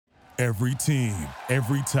Every team,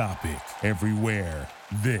 every topic, everywhere.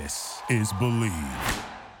 This is Believe.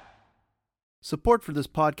 Support for this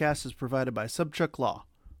podcast is provided by Subchuck Law.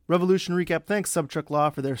 Revolution Recap thanks Subchuck Law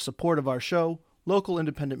for their support of our show, local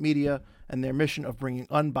independent media, and their mission of bringing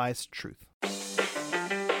unbiased truth.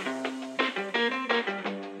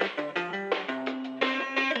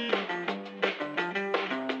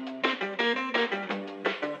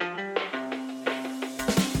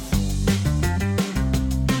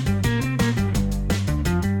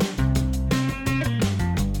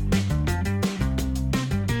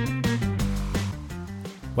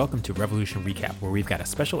 Welcome to Revolution Recap, where we've got a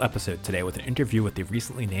special episode today with an interview with the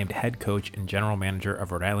recently named head coach and general manager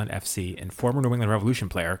of Rhode Island FC and former New England Revolution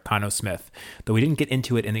player, Khano Smith. Though we didn't get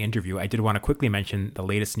into it in the interview, I did want to quickly mention the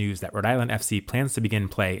latest news that Rhode Island FC plans to begin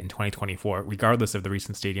play in 2024, regardless of the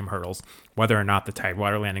recent stadium hurdles, whether or not the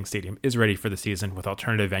Tidewater Landing Stadium is ready for the season, with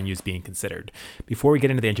alternative venues being considered. Before we get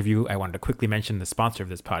into the interview, I wanted to quickly mention the sponsor of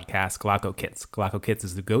this podcast, Glocco Kits. Glocco Kits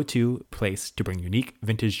is the go-to place to bring unique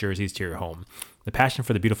vintage jerseys to your home. The passion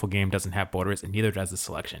for the beautiful game doesn't have borders, and neither does the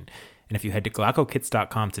selection. And if you head to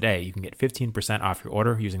GloccoKits.com today, you can get 15% off your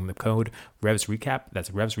order using the code REVSRECAP. That's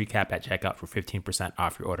REVSRECAP at checkout for 15%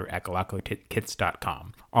 off your order at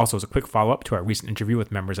GloccoKits.com. Also, as a quick follow-up to our recent interview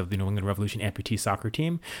with members of the New England Revolution amputee soccer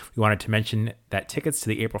team, we wanted to mention that tickets to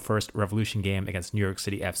the April 1st Revolution game against New York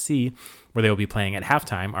City FC, where they will be playing at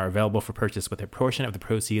halftime, are available for purchase, with a portion of the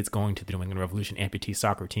proceeds going to the New England Revolution amputee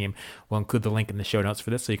soccer team. We'll include the link in the show notes for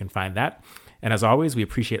this so you can find that. And as always, we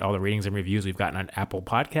appreciate all the ratings and reviews we've gotten on Apple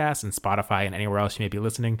Podcasts and Spotify and anywhere else you may be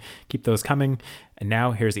listening. Keep those coming. And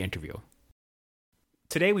now, here's the interview.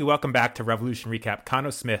 Today, we welcome back to Revolution Recap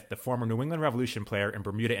Khano Smith, the former New England Revolution player and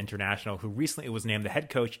Bermuda international, who recently was named the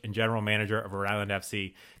head coach and general manager of Rhode Island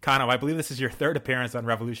FC. Khano, I believe this is your third appearance on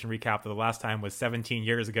Revolution Recap. The last time was 17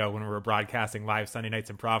 years ago when we were broadcasting live Sunday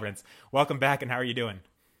nights in Providence. Welcome back, and how are you doing?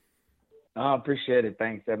 I appreciate it.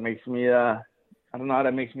 Thanks. That makes me I don't know how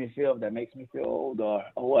that makes me feel, if that makes me feel old or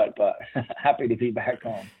what, but happy to be back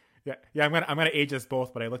home. Yeah, I'm gonna age us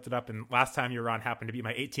both, but I looked it up, and last time you were on happened to be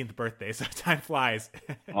my 18th birthday, so time flies.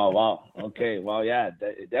 Oh, wow. Okay. Well, yeah,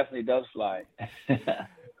 it definitely does fly.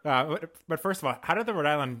 But first of all, how did the Rhode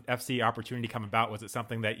Island FC opportunity come about? Was it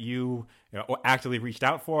something that you actively reached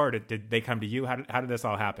out for, or did they come to you? How did this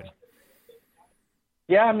all happen?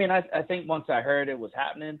 Yeah, I mean, I think once I heard it was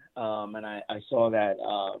happening, and I saw that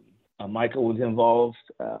Michael was involved,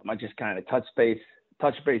 I just kind of touch base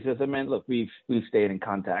with him. And look, we've stayed in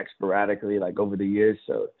contact sporadically, like over the years.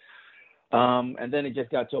 So, and then it just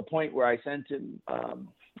got to a point where I sent him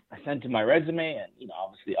my resume, and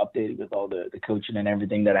obviously updated with all the coaching and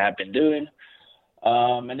everything that I have been doing.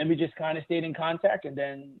 And then we just kind of stayed in contact. And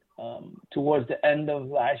then towards the end of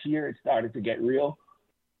last year, it started to get real.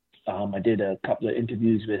 I did a couple of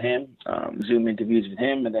interviews with him, Zoom interviews with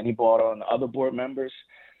him, and then he brought on other board members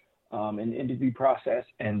in the interview process,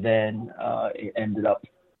 and then it ended up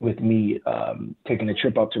with me taking a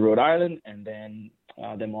trip up to Rhode Island, and then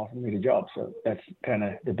them offering me the job. So that's kind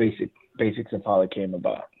of the basics of how it came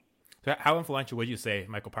about. So how influential would you say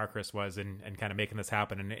Michael Parkhurst was in kind of making this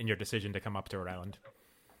happen and in your decision to come up to Rhode Island?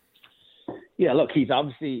 Yeah, look, he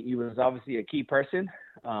was obviously a key person,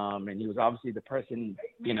 and he was obviously the person.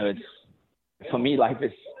 It's, for me, life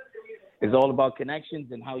is all about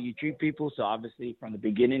connections and how you treat people. So obviously from the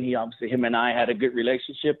beginning, him and I had a good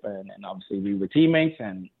relationship, and obviously we were teammates,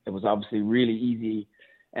 and it was obviously really easy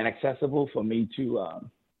and accessible for me to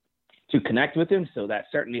connect with him. So that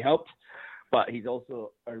certainly helped. But he's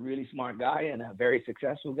also a really smart guy and a very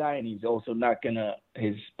successful guy, and he's also not gonna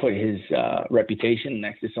put his reputation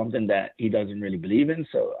next to something that he doesn't really believe in.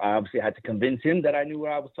 So I obviously had to convince him that I knew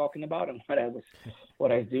what I was talking about and what I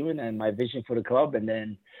was doing and my vision for the club, and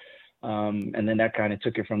then that kind of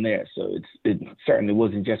took it from there. So it certainly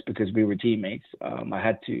wasn't just because we were teammates. I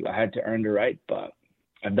had to earn the right, but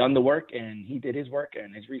I've done the work, and he did his work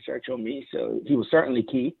and his research on me. So he was certainly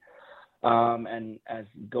key. And as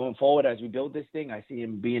going forward, as we build this thing, I see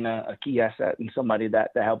him being a key asset and somebody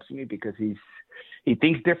that helps me, because he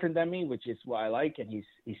thinks different than me, which is what I like. And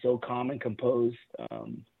he's so calm and composed,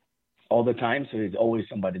 all the time. So he's always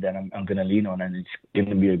somebody that I'm going to lean on, and it's going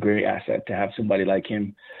to be a great asset to have somebody like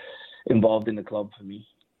him involved in the club for me.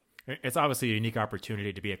 It's obviously a unique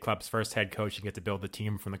opportunity to be a club's first head coach and get to build the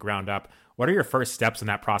team from the ground up. What are your first steps in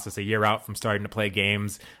that process a year out from starting to play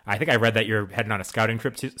games? I think I read that you're heading on a scouting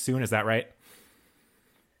trip soon. Is that right?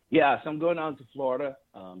 Yeah, so I'm going down to Florida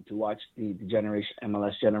to watch the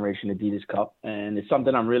MLS Generation Adidas Cup, and it's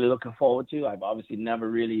something I'm really looking forward to. I've obviously never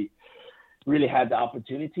really had the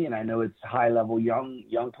opportunity, and I know it's high-level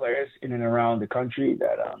young players in and around the country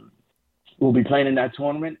that we'll be playing in that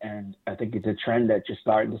tournament, and I think it's a trend that you're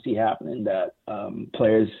starting to see happening, that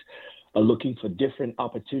players are looking for different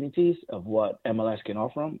opportunities of what MLS can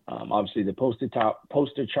offer them. Obviously, the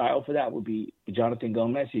poster child for that would be Jonathan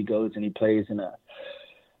Gomez. He goes and he plays in a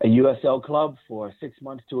USL club for 6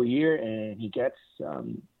 months to a year, and he gets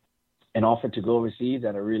an offer to go overseas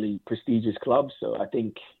at a really prestigious club. So I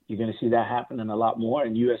think you're going to see that happening a lot more.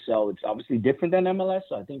 And USL, it's obviously different than MLS,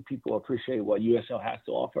 so I think people appreciate what USL has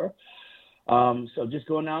to offer. So just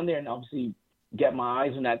going down there and obviously get my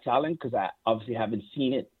eyes on that talent, because I obviously haven't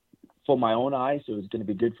seen it for my own eyes. So it's going to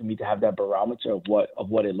be good for me to have that barometer of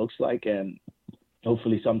what it looks like, and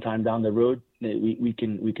hopefully sometime down the road we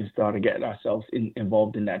can start to get ourselves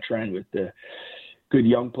involved in that trend with the good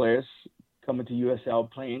young players coming to USL,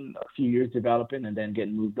 playing a few years, developing, and then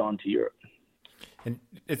getting moved on to Europe. And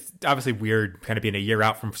it's obviously weird kind of being a year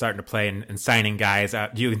out from starting to play and signing guys.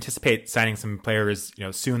 Do you anticipate signing some players,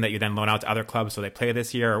 soon that you then loan out to other clubs so they play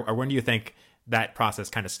this year? Or when do you think that process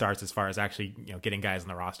kind of starts as far as actually, getting guys on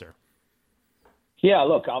the roster? Yeah,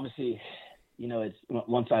 look, obviously, it's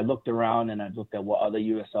once I looked around and I've looked at what other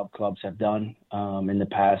USL clubs have done in the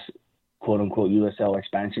past, quote unquote, USL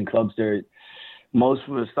expansion clubs, most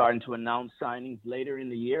were starting to announce signings later in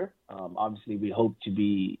the year. Obviously, we hope to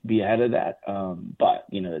be ahead of that. But,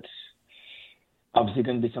 it's obviously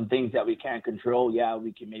going to be some things that we can't control. Yeah,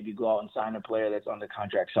 we can maybe go out and sign a player that's under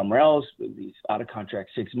contract somewhere else. He's out of contract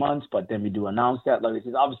 6 months, but then we do announce that. Like, this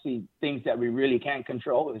is obviously things that we really can't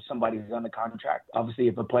control. If somebody's under contract, obviously,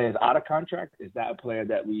 if a player is out of contract, is that a player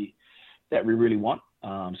that we really want?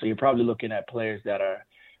 So you're probably looking at players that are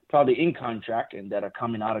probably in contract and that are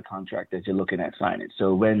coming out of contract that you're looking at signing.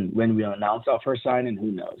 So when we announce our first signing,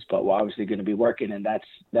 who knows? But we're obviously going to be working, and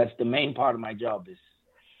that's the main part of my job is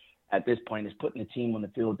at this point is putting a team on the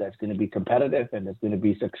field that's going to be competitive and that's going to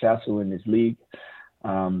be successful in this league.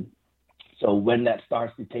 So when that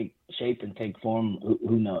starts to take shape and take form,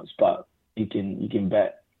 who knows? But you can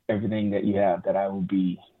bet everything that you have that I will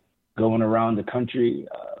be going around the country,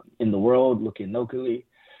 in the world, looking locally,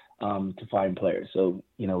 to find players. So,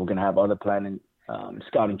 we're going to have other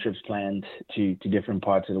scouting trips planned to different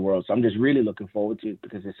parts of the world. So I'm just really looking forward to it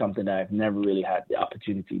because it's something that I've never really had the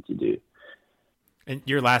opportunity to do. And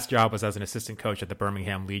your last job was as an assistant coach at the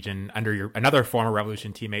Birmingham Legion under another former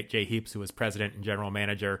Revolution teammate, Jay Heaps, who was president and general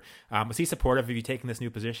manager. Was he supportive of you taking this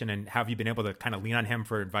new position, and have you been able to kind of lean on him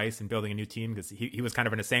for advice in building a new team? Because he was kind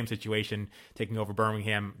of in the same situation, taking over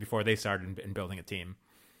Birmingham before they started in building a team.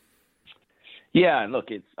 Yeah,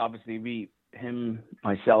 look, it's obviously him,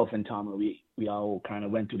 myself, and Tom, we all kind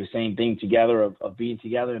of went through the same thing together of being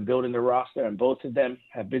together and building the roster, and both of them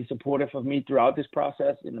have been supportive of me throughout this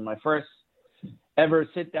process. And in my first ever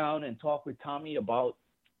sit down and talk with Tommy about,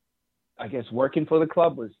 I guess, working for the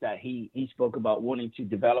club was that he spoke about wanting to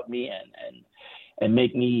develop me and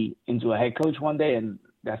make me into a head coach one day, and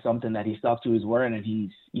that's something that he stuck to his word, and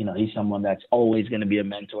he's someone that's always going to be a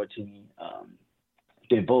mentor to me.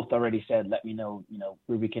 They both already said, let me know,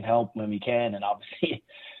 where we can help when we can. And obviously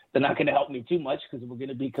they're not going to help me too much because we're going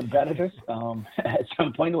to be competitors. At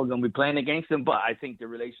some point we're going to be playing against them. But I think the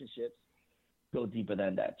relationships go deeper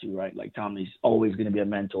than that too, right? Like Tommy's always going to be a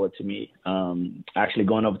mentor to me. Actually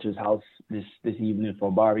going over to his house this evening for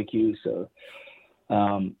a barbecue. So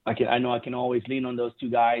I know I can always lean on those two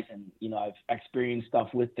guys, and I've experienced stuff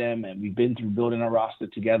with them, and we've been through building a roster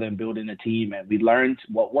together and building a team, and we learned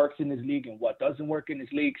what works in this league and what doesn't work in this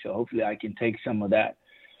league. So hopefully I can take some of that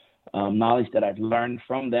knowledge that I've learned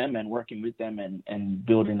from them and working with them and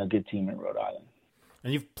building a good team in Rhode Island.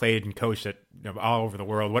 And you've played and coached at all over the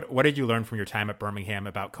world. What did you learn from your time at Birmingham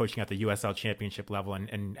about coaching at the USL championship level,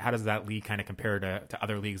 and how does that league kind of compare to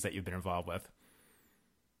other leagues that you've been involved with?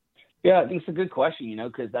 Yeah, I think it's a good question,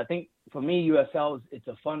 because I think for me, USL, it's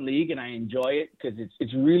a fun league and I enjoy it because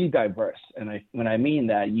it's really diverse. And when I mean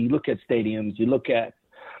that, you look at stadiums, you look at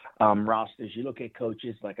rosters, you look at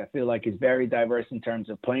coaches, like I feel like it's very diverse in terms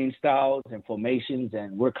of playing styles and formations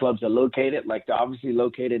and where clubs are located. Like they're obviously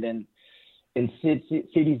located in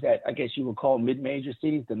cities that I guess you would call mid-major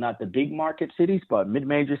cities. They're not the big market cities, but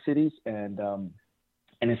mid-major cities.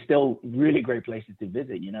 And it's still really great places to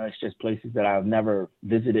visit. It's just places that I've never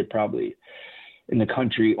visited probably in the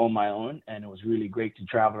country on my own. And it was really great to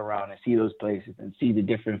travel around and see those places and see the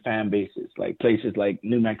different fan bases, like places like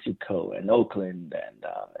New Mexico and Oakland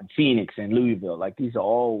and Phoenix and Louisville. Like these are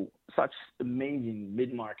all such amazing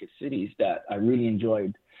mid-market cities that I really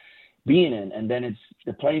enjoyed being in. And then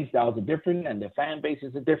the playing styles are different and the fan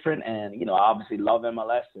bases are different. And, I obviously love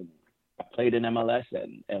MLS and I played in MLS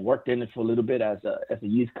and worked in it for a little bit as a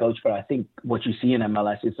youth coach. But I think what you see in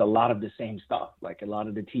MLS is a lot of the same stuff. Like a lot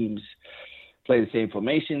of the teams play the same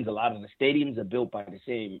formations. A lot of the stadiums are built by the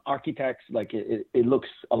same architects. Like it looks,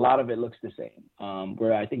 a lot of it looks the same.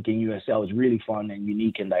 Where I think in USL is really fun and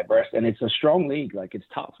unique and diverse, and it's a strong league. Like it's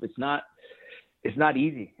tough. It's not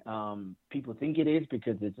easy. People think it is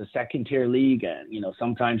because it's a second tier league, and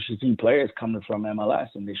sometimes you see players coming from MLS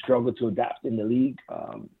and they struggle to adapt in the league.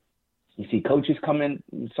 You see coaches come in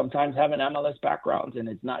sometimes having MLS backgrounds, and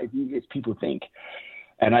it's not as easy as people think.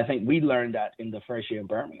 And I think we learned that in the first year in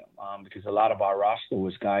Birmingham, because a lot of our roster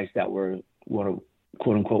was guys that were,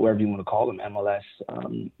 quote unquote, whatever you want to call them, MLS,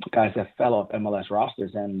 guys that fell off MLS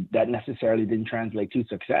rosters, and that necessarily didn't translate to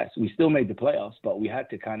success. We still made the playoffs, but we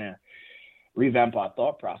had to kind of revamp our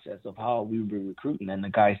thought process of how we were recruiting and the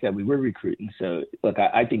guys that we were recruiting. So, look,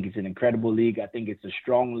 I think it's an incredible league. I think it's a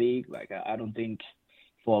strong league. Like, I don't think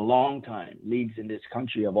for a long time leagues in this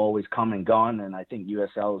country have always come and gone, and I think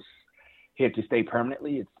USL's here to stay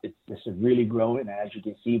permanently. It's really growing, as you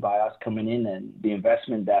can see by us coming in and the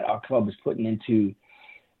investment that our club is putting into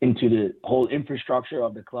the whole infrastructure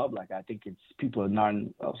of the club. Like, I think people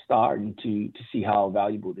are starting to see how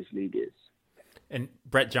valuable this league is. And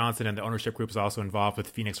Brett Johnson and the ownership group is also involved with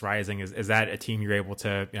Phoenix Rising. Is that a team you're able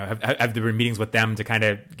to, have there been meetings with them to kind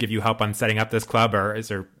of give you help on setting up this club, or is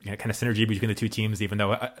there kind of synergy between the two teams, even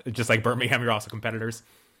though just like Birmingham, you're also competitors?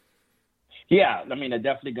 Yeah, I mean, they're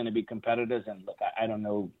definitely going to be competitors. And look, I don't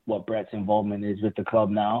know what Brett's involvement is with the club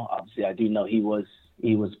now. Obviously, I do know he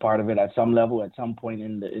was part of it at some level at some point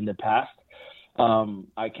in the past.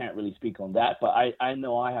 I can't really speak on that, but I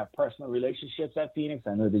know I have personal relationships at Phoenix.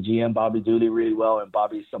 I know the GM, Bobby Dooley, really well, and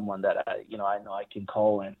Bobby's someone that I know I can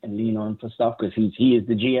call and lean on for stuff because he is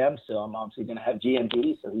the GM, so I'm obviously going to have GM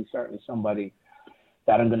duty, so he's certainly somebody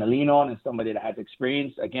that I'm going to lean on and somebody that has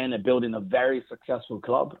experience, again, at building a very successful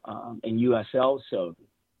club in USL. So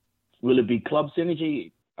will it be club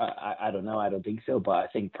synergy? I don't know. I don't think so, but I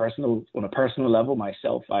think on a personal level,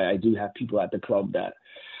 myself, I do have people at the club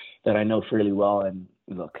that I know fairly well. And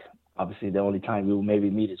look, obviously the only time we will maybe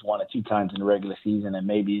meet is 1 or 2 times in the regular season and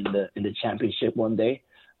maybe in the championship one day.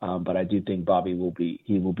 But I do think Bobby will be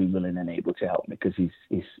willing and able to help me because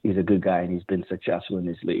he's a good guy and he's been successful in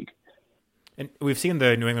this league. And we've seen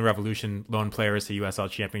the New England Revolution loan players to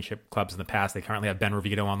USL championship clubs in the past. They currently have Ben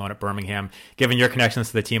Revito on loan at Birmingham. Given your connections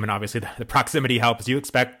to the team and obviously the proximity helps, do you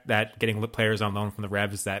expect that getting players on loan from the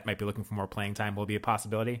Revs that might be looking for more playing time will be a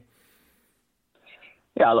possibility?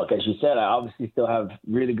 Yeah, look, as you said, I obviously still have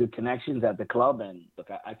really good connections at the club, and look,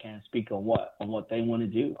 I can't speak on what they want to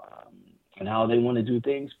do and how they want to do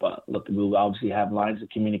things. But look, we'll obviously have lines of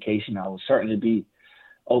communication. I will certainly be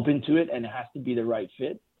open to it, and it has to be the right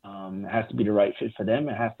fit. It has to be the right fit for them.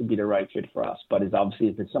 It has to be the right fit for us. But it's obviously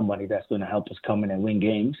if it's somebody that's going to help us come in and win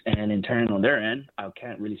games, and in turn on their end, I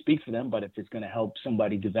can't really speak for them. But if it's going to help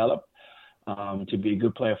somebody develop to be a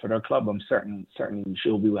good player for their club, I'm certainly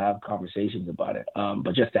sure we will have conversations about it.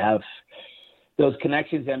 But just to have those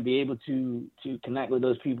connections and be able to connect with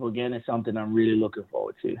those people again is something I'm really looking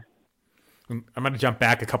forward to. I'm going to jump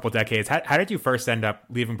back a couple of decades. How did you first end up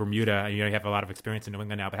leaving Bermuda? You have a lot of experience in New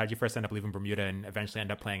England now, but how did you first end up leaving Bermuda and eventually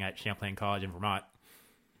end up playing at Champlain College in Vermont?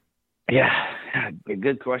 Yeah, a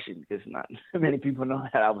good question because not many people know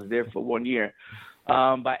that I was there for 1 year.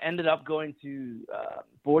 But I ended up going to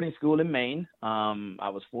boarding school in Maine. I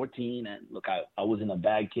was 14, and look, I wasn't a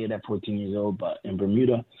bad kid at 14 years old, but in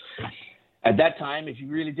Bermuda, at that time, if you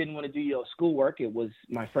really didn't want to do your schoolwork, it was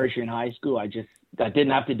my first year in high school. I didn't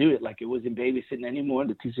have to do it. Like, it wasn't babysitting anymore.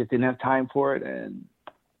 The teachers didn't have time for it. And,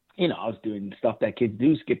 I was doing stuff that kids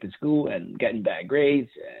do, skipping school and getting bad grades.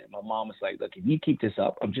 And my mom was like, look, if you keep this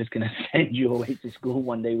up, I'm just going to send you away to school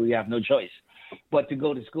one day where you have no choice but to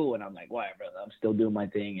go to school. And I'm like, whatever, I'm still doing my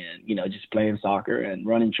thing and, just playing soccer and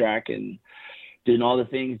running track and doing all the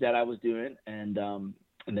things that I was doing. And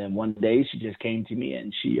then one day she just came to me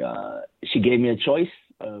and she gave me a choice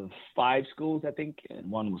of 5 schools, I think.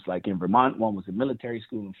 And one was like in Vermont, one was a military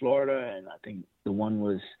school in Florida. And I think the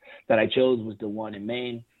one that I chose was the one in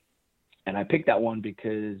Maine. And I picked that one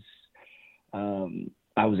because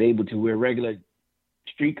I was able to wear regular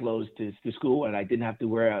street clothes to school, and I didn't have to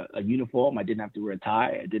wear a uniform. I didn't have to wear a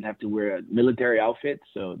tie. I didn't have to wear a military outfit.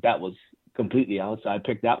 So that was completely out. So I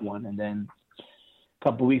picked that one. And then a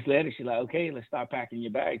couple of weeks later, she's like, okay, let's start packing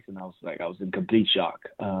your bags. And I was in complete shock.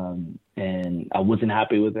 And I wasn't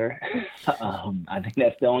happy with her. I think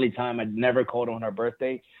that's the only time I never called on her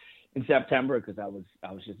birthday in September because I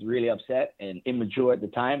was just really upset and immature at the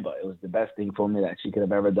time, but it was the best thing for me that she could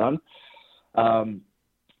have ever done.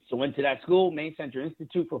 So went to that school, Maine Central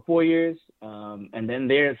Institute, for 4 years. And then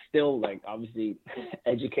there's still, like, obviously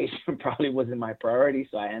education probably wasn't my priority.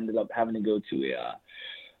 So I ended up having to go to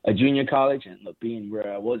a junior college, and look, being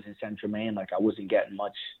where I was in Central Maine, like I wasn't getting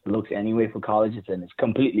much looks anyway for colleges, and it's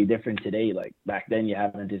completely different today. Like back then, you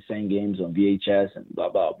having to send games on VHS and blah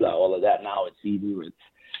blah blah, all of that. Now it's easy with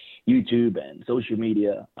YouTube and social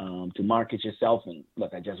media to market yourself. And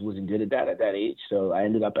look, I just wasn't good at that age, so I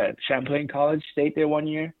ended up at Champlain College, stayed there 1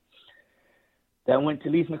 year. Then went to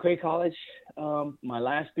Leeds McRae College my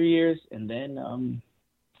last 3 years, and then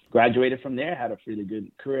graduated from there. Had a really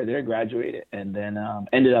good career there, graduated, and then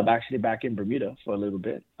ended up actually back in Bermuda for a little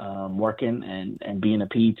bit, working and being a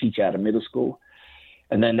PE teacher at a middle school.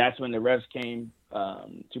 And then that's when the Revs came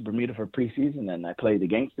to Bermuda for preseason, and I played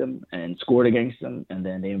against them and scored against them. And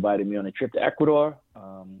then they invited me on a trip to Ecuador,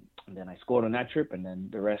 and then I scored on that trip. And then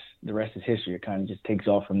the rest is history. It kind of just takes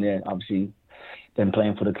off from there. Obviously, then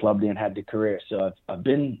playing for the club, then had the career. So I've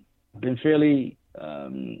been fairly.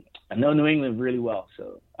 I know New England really well.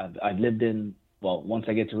 So I've lived in. Well, once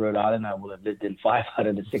I get to Rhode Island, I will have lived in 5 out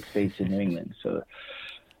of the 6 states in New England. So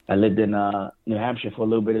I lived in New Hampshire for a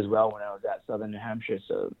little bit as well when I was at Southern New Hampshire.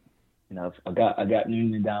 So, you know, I got New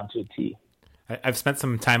England down to a T. I've spent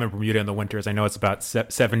some time in Bermuda in the winters. I know it's about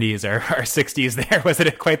 70s or 60s there. Was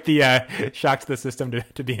it quite the shock to the system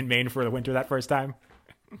to be in Maine for the winter that first time?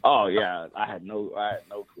 Oh yeah, I had no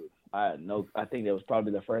clue. I think it was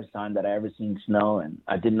probably the first time that I ever seen snow, and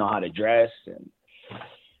I didn't know how to dress and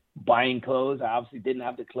buying clothes. I obviously didn't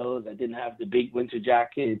have the clothes. I didn't have the big winter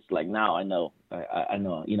jackets. Like now I know. I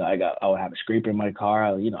know, you know, I would have a scraper in my car.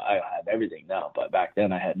 I have everything now, but back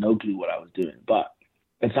then I had no clue what I was doing. But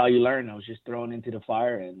that's how you learn. I was just thrown into the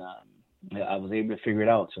fire, and I was able to figure it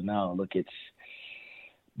out. So now, look, it's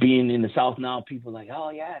being in the South now. People are like, oh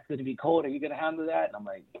yeah, it's going to be cold. Are you going to handle that? And I'm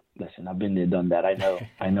like, listen, I've been there, done that.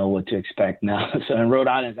 I know what to expect now. So, and Rhode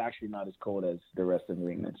Island is actually not as cold as the rest of New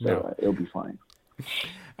England, so it'll be fine.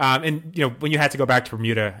 And you know, when you had to go back to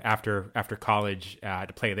Bermuda after college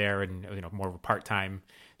to play there, and you know, more of a part-time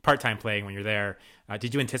playing when you're there,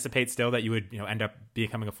 did you anticipate still that you would, you know, end up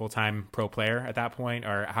becoming a full-time pro player at that point,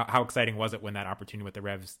 or how exciting was it when that opportunity with the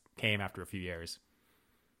Revs came after a few years?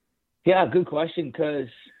 Yeah, good question, because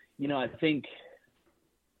you know, I think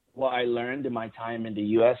what I learned in my time in the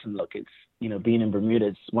U.S. and look, it's, you know, being in Bermuda,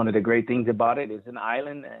 it's one of the great things about it. It's an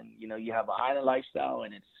island, and you know, you have an island lifestyle,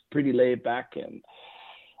 and it's pretty laid back. And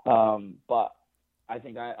but I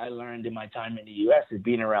think I learned in my time in the U.S. is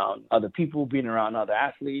being around other people, being around other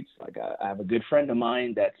athletes. Like I have a good friend of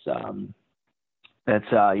mine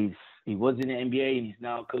he was in the NBA, and he's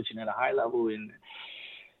now coaching at a high level in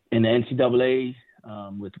the NCAA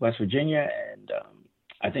with West Virginia. And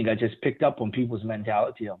I think I just picked up on people's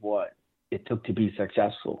mentality of what it took to be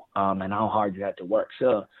successful, and how hard you had to work.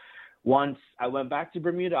 So once I went back to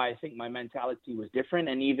Bermuda, I think my mentality was different.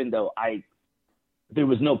 And even though there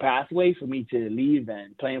was no pathway for me to leave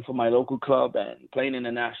and playing for my local club and playing in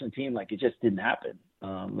the national team, like it just didn't happen.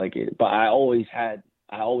 But I always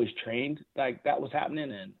trained like that was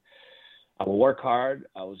happening, and I would work hard.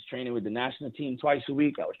 I was training with the national team twice a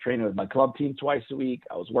week. I was training with my club team twice a week.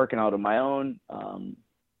 I was working out on my own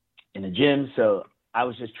in the gym. So I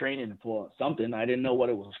was just training for something. I didn't know what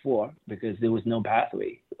it was for because there was no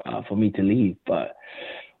pathway for me to leave. But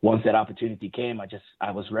once that opportunity came,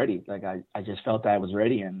 I was ready. Like I just felt that I was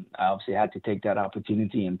ready, and I obviously had to take that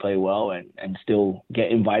opportunity and play well and still get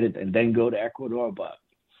invited and then go to Ecuador. But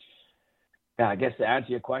yeah, I guess to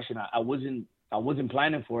answer your question, I wasn't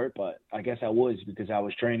planning for it, but I guess I was, because I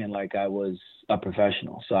was training like I was a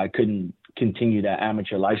professional. So I couldn't continue that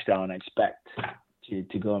amateur lifestyle and expect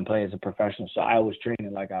to go and play as a professional. So I was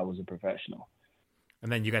training like I was a professional. And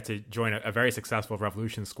then you got to join a very successful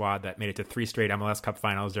Revolution squad that made it to 3 straight MLS Cup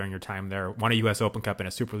finals during your time there, won a U.S. Open Cup and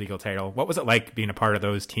a Super League title. What was it like being a part of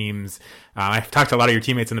those teams? I've talked to a lot of your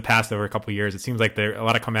teammates in the past over a couple of years. It seems like there's a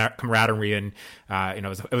lot of camaraderie, and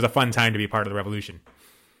it was a fun time to be part of the Revolution.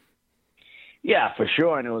 Yeah, for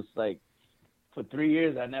sure. And it was like, for 3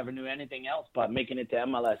 years, I never knew anything else but making it to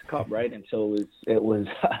MLS Cup, right? And so it was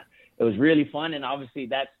really fun. And obviously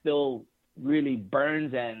that still really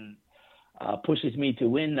burns and pushes me to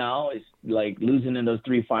win now. It's like losing in those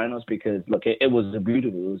 3 finals, because look, it was a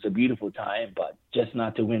beautiful time, but just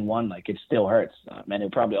not to win one, like it still hurts, and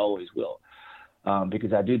it probably always will,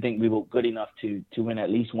 because I do think we were good enough to win at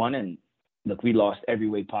least one. And look, we lost every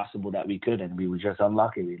way possible that we could, and we were just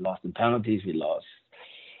unlucky. We lost in penalties. We lost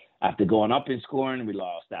after going up in scoring. We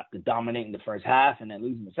lost after dominating the first half and then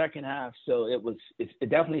losing the second half. So it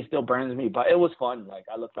definitely still burns me, but it was fun. Like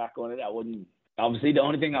I look back on it, obviously the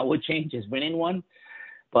only thing I would change is winning one,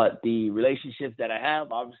 but the relationships that I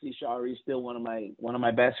have, obviously Shari is still one of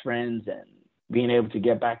my best friends, and being able to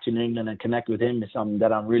get back to New England and connect with him is something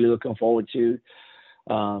that I'm really looking forward to.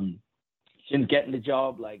 since getting the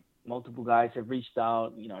job, like multiple guys have reached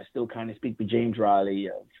out. I still kind of speak with James Riley.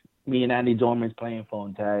 Me and Andy Dorman's playing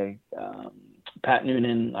phone tag. Pat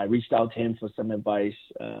Noonan, I reached out to him for some advice.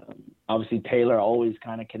 Obviously, Taylor, always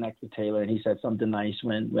kind of connect with Taylor, and he said something nice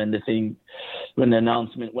when the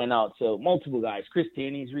announcement went out. So multiple guys. Chris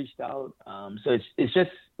Tierney's reached out. So it's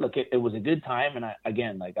just, look, it was a good time. And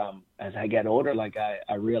as I get older,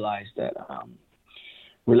 I realized that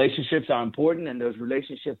relationships are important, and those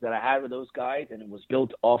relationships that I had with those guys, and it was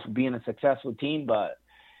built off of being a successful team, but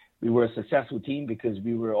we were a successful team because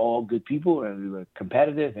we were all good people and we were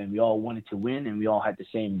competitive and we all wanted to win and we all had the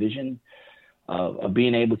same vision of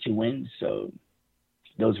being able to win. So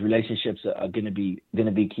those relationships are going to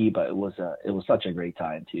be key, but it was such a great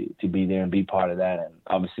time to be there and be part of that. And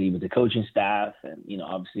obviously with the coaching staff and,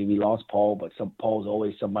 obviously we lost Paul, but Paul's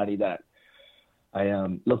always somebody that I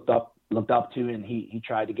looked up to, and he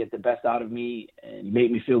tried to get the best out of me and he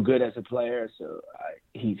made me feel good as a player. So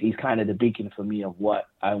he's kind of the beacon for me of what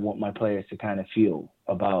I want my players to kind of feel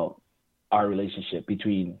about our relationship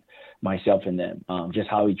between myself and them. Just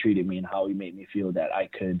how he treated me and how he made me feel that I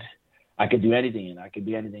could do anything and I could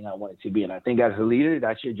be anything I wanted to be. And I think as a leader,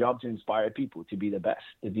 that's your job, to inspire people to be the best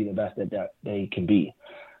that they can be.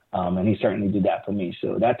 And he certainly did that for me.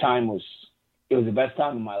 So that time was the best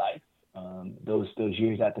time of my life. Those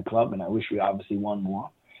years at the club, and I wish we obviously won more.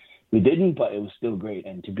 We didn't, but it was still great.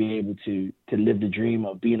 And to be able to live the dream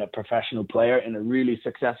of being a professional player in a really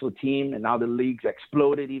successful team, and now the league's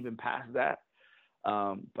exploded even past that.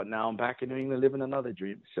 But now I'm back in New England living another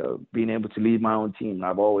dream. So being able to lead my own team,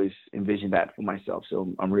 I've always envisioned that for myself.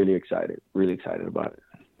 So I'm really excited about it.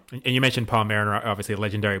 And you mentioned Paul Mariner, obviously a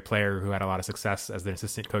legendary player who had a lot of success as the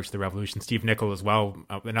assistant coach of the Revolution. Steve Nicol as well,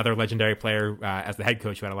 another legendary player as the head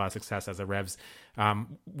coach who had a lot of success as the Revs.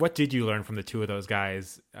 What did you learn from the two of those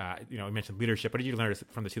guys? You mentioned leadership. What did you learn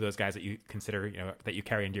from the two of those guys that you consider, that you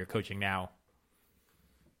carry into your coaching now?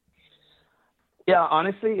 Yeah,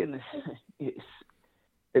 honestly, and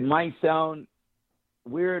it might sound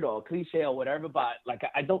weird or cliche or whatever, but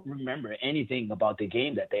I don't remember anything about the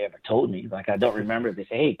game that they ever told me. I don't remember if they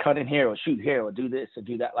say, hey, cut in here or shoot here or do this or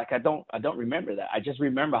do that. I don't remember that. I just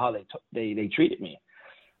remember how they treated me.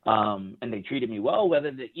 And they treated me well, whether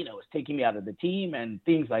it was taking me out of the team and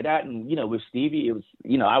things like that. And, with Stevie, it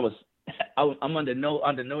was, I'm under no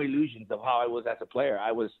illusions of how I was as a player.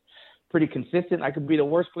 I was pretty consistent. I could be the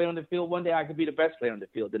worst player on the field one day. I could be the best player on the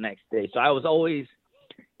field the next day. So I was always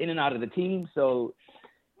in and out of the team. So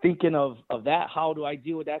thinking of that, how do I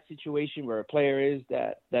deal with that situation where a player is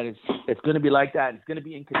that it's going to be like that, it's going to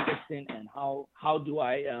be inconsistent, and how do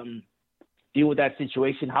I deal with that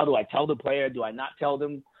situation? How do I tell the player? Do I not tell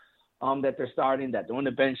them that they're starting, that they're on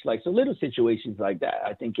the bench? So little situations like that,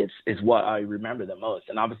 I think it's what I remember the most.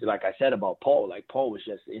 And obviously, like I said about Paul, Paul was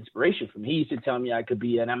just inspiration for me. He used to tell me I could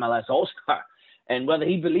be an MLS All-Star, and whether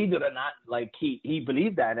he believed it or not, he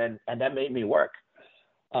believed that, and that made me work.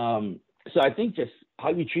 So I think just how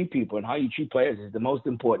you treat people and how you treat players is the most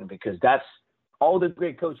important, because that's all the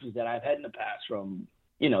great coaches that I've had in the past, from,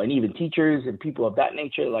 and even teachers and people of that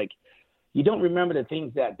nature. You don't remember the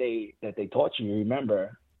things that they taught you. You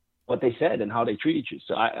remember what they said and how they treated you.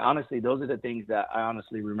 So honestly, those are the things that I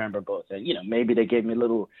honestly remember both. And, maybe they gave me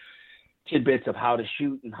little tidbits of how to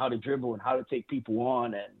shoot and how to dribble and how to take people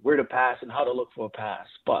on and where to pass and how to look for a pass.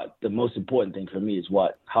 But the most important thing for me is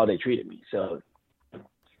how they treated me. So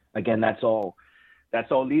again, that's all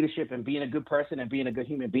leadership and being a good person and being a good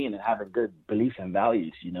human being and having good beliefs and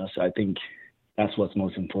values, So I think that's what's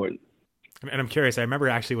most important. And I'm curious, I remember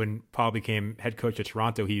actually when Paul became head coach at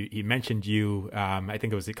Toronto, he mentioned you, I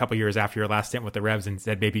think it was a couple years after your last stint with the Revs, and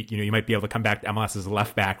said maybe, you might be able to come back to MLS as a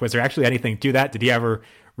left back. Was there actually anything to that? Did he ever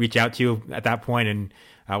reach out to you at that point? And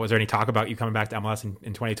was there any talk about you coming back to MLS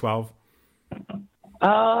in 2012?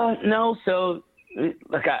 No. So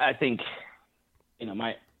I think,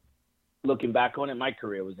 looking back on it, my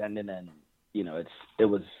career was ending, and it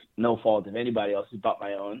was no fault of anybody else's but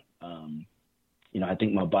my own. I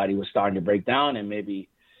think my body was starting to break down, and maybe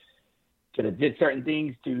could have did certain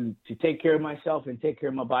things to take care of myself and take care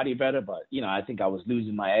of my body better. But I think I was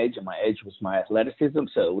losing my edge, and my edge was my athleticism.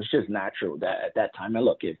 So it was just natural that at that time, and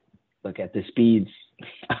look at the speeds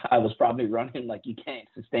I was probably running, you can't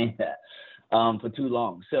sustain that for too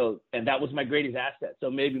long. So, and that was my greatest asset. So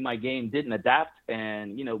maybe my game didn't adapt,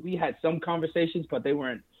 and we had some conversations, but they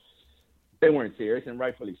weren't serious, and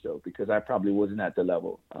rightfully so, because I probably wasn't at the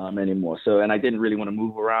level anymore. So, and I didn't really want to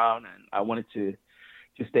move around, and I wanted to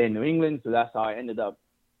stay in New England. So that's how I ended up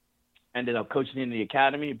ended up coaching in the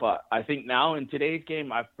academy. But I think now in today's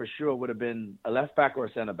game, I for sure would have been a left back or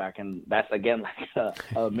a center back. And that's, again, like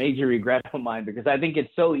a major regret of mine, because I think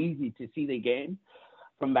it's so easy to see the game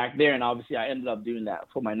from back there. And obviously I ended up doing that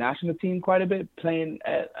for my national team quite a bit, playing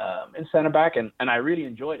at in center back. And I really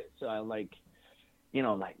enjoyed it. So I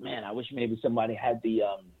man, I wish maybe somebody had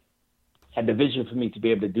the vision for me to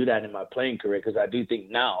be able to do that in my playing career, because I do think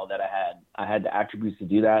now that I had the attributes to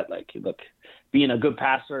do that. Like, look, being a good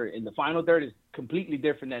passer in the final third is completely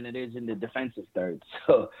different than it is in the defensive third.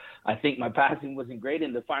 So I think my passing wasn't great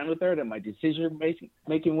in the final third, and my decision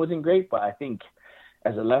making wasn't great. But I think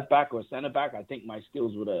as a left back or center back, I think my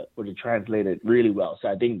skills would have translated really well. So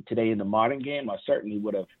I think today in the modern game, I certainly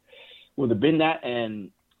would have been that. And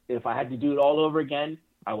if I had to do it all over again,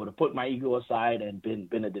 I would have put my ego aside and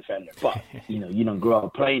been a defender. But, you don't grow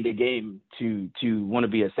up playing the game to want to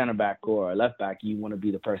be a center back or a left back. You want to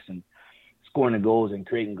be the person scoring the goals and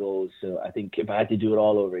creating goals. So I think if I had to do it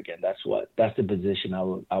all over again, that's the position I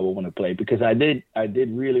would want to play, because I did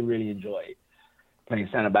really, really enjoy playing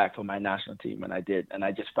center back for my national team. And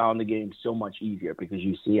I just found the game so much easier because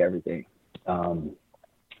you see everything.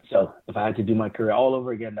 So if I had to do my career all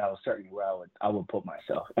over again, that was certainly where I would put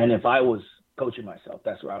myself. And if I was coaching myself,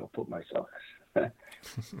 that's where I would put myself.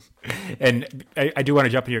 And I do want to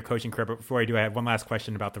jump into your coaching career, but before I do, I have one last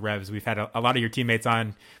question about the Revs. We've had a lot of your teammates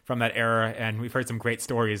on from that era, and we've heard some great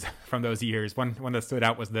stories from those years. One that stood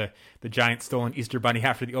out was the giant stolen Easter bunny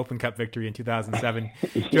after the Open Cup victory in 2007.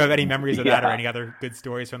 Do you have any memories of that or any other good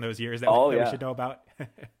stories from those years that we should know about?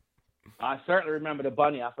 I certainly remember the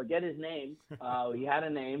bunny. I forget his name. He had a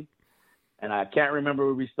name, and I can't remember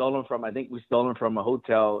where we stole him from. I think we stole him from a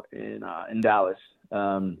hotel in Dallas.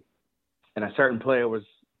 And a certain player was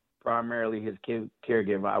primarily his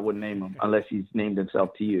caregiver. I wouldn't name him unless he's named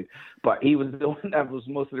himself to you. But he was the one that was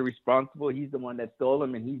mostly responsible. He's the one that stole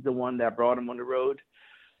him, and he's the one that brought him on the road.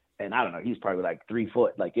 And I don't know, he's probably like 3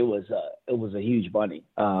 foot. Like, it was a huge bunny.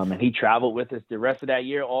 And he traveled with us the rest of that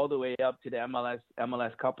year all the way up to the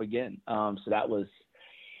MLS Cup again. So that was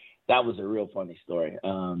a real funny story.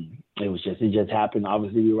 It just happened.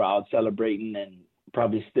 Obviously, we were out celebrating and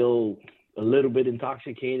probably still a little bit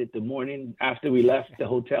intoxicated the morning after we left the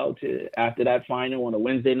hotel after that final on a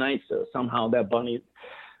Wednesday night. So somehow that bunny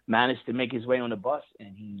managed to make his way on the bus,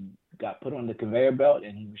 and he got put on the conveyor belt,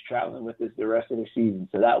 and he was traveling with us the rest of the season.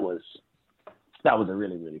 So that was a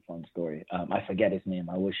really, really fun story. I forget his name.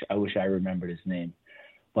 I wish I remembered his name,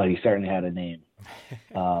 but he certainly had a name.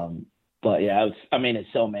 But yeah, it's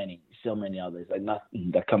so many others. Like,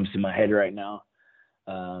 nothing that comes to my head right now.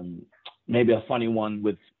 Maybe a funny one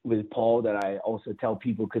with Paul that I also tell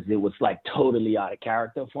people, because it was like totally out of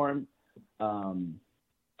character for him.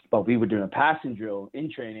 But we were doing a passing drill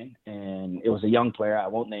in training, and it was a young player. I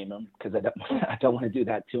won't name him because I don't want to do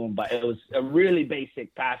that to him. But it was a really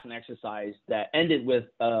basic passing exercise that ended with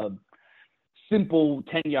a simple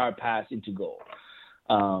 10-yard pass into goal.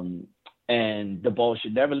 And the ball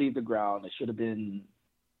should never leave the ground. It shouldn't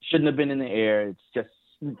have been in the air. It's just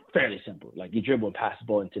fairly simple. Like, you dribble and pass the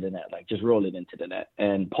ball into the net, like just roll it into the net.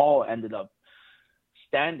 And Paul ended up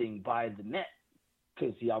standing by the net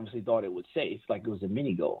because he obviously thought it was safe, like it was a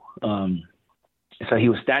mini goal. So he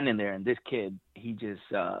was standing there, and this kid, he just,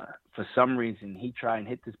 for some reason, he tried and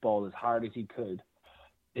hit this ball as hard as he could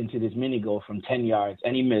into this mini goal from 10 yards,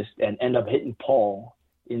 and he missed and ended up hitting Paul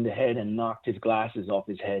in the head and knocked his glasses off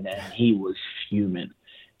his head, and he was fuming.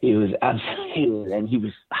 He was absolutely, and he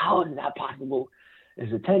was, how is that possible?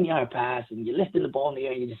 It's a 10-yard pass, and you're lifting the ball in the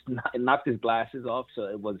air, and you just knocked his glasses off. So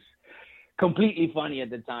it was completely funny at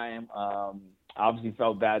the time. Obviously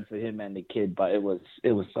felt bad for him and the kid, but it was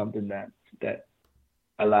something that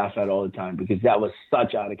I laugh at all the time, because that was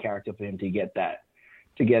such out of character for him to get that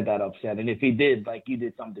upset. And if he did, like, you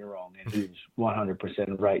did something wrong, and he was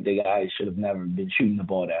 100% right. The guy should have never been shooting the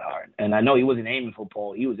ball that hard. And I know he wasn't aiming for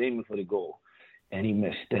Paul. He was aiming for the goal, and he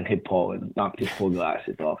missed and hit Paul and knocked his full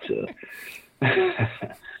glasses off. So.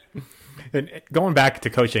 And going back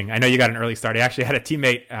to coaching, I know you got an early start. I actually had a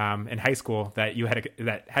teammate in high school that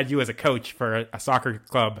had you as a coach for a soccer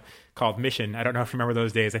club called Mission. I don't know if you remember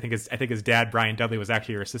those days. I think his dad, Brian Dudley, was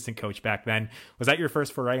actually your assistant coach back then. Was that your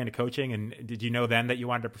first foray into coaching? And did you know then that you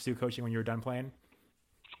wanted to pursue coaching when you were done playing?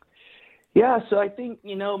 Yeah, so I think,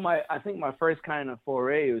 my first kind of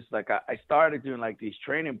foray was like I started doing like these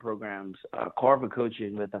training programs, Corva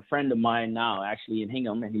coaching with a friend of mine now, actually in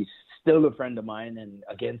Hingham, and he's still a friend of mine, and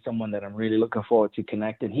again, someone that I'm really looking forward to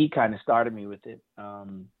connecting. He kind of started me with it,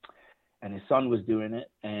 and his son was doing it,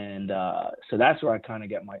 and so that's where I kind of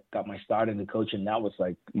got my start in the coaching. That was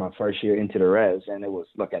like my first year into the Revs, and it was,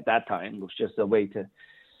 look, at that time, it was just a way to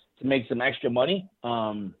make some extra money.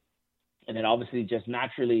 and then obviously just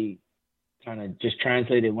naturally kind of just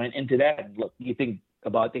translated, went into that. And look, you think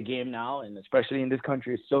about the game now, and especially in this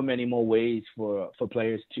country, there's so many more ways for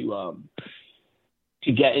players to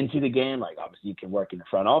get into the game. Like, obviously, you can work in the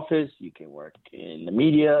front office, you can work in the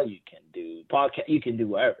media, you can do podcast, you can do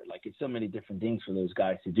whatever. Like, it's so many different things for those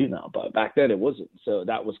guys to do now. But back then, it wasn't. So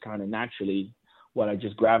that was kind of naturally what I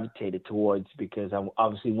just gravitated towards, because I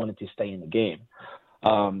obviously wanted to stay in the game.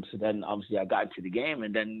 So then, obviously, I got into the game,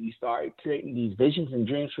 and then you start creating these visions and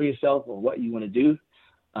dreams for yourself of what you want to do.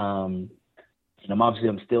 And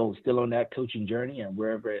I'm still on that coaching journey, and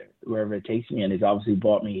wherever it takes me, and it's obviously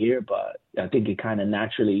brought me here. But I think it kind of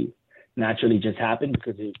naturally just happened,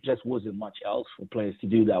 because it just wasn't much else for players to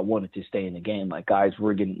do that wanted to stay in the game. Like, guys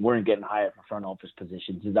weren't getting hired for front office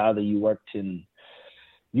positions. It's either you worked in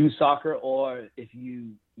youth soccer, or if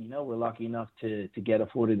you were lucky enough to get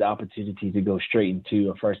afforded the opportunity to go straight into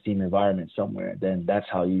a first team environment somewhere, then that's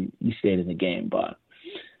how you stayed in the game. But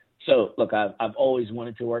so, look, I've always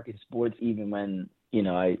wanted to work in sports, even when,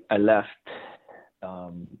 I left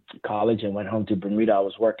college and went home to Bermuda. I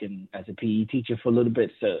was working as a PE teacher for a little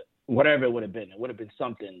bit. So whatever it would have been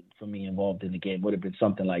something for me involved in the game, would have been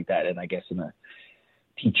something like that. And I guess in a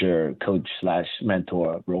teacher, coach /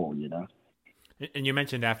 mentor role, And you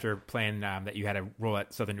mentioned after playing that you had a role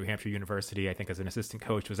at Southern New Hampshire University, I think, as an assistant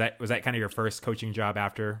coach. Was that kind of your first coaching job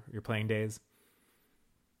after your playing days?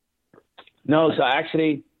 No, so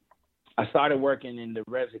actually, I started working in the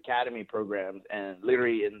Revs Academy programs, and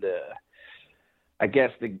literally in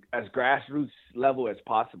as grassroots level as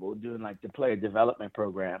possible, doing like the player development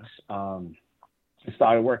programs. I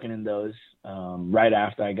started working in those right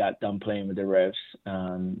after I got done playing with the Revs.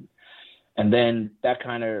 And then that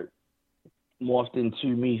kind of morphed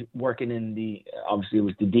into me working in obviously it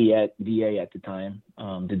was the DA at the time,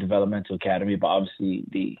 the developmental academy, but obviously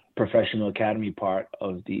the professional academy part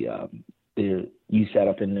of the youth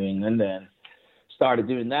setup in New England, and started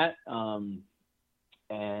doing that.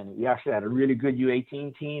 And we actually had a really good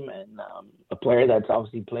U18 team, and a player that's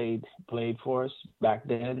obviously played for us back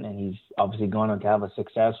then, and he's obviously gone on to have a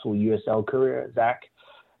successful USL career. Zach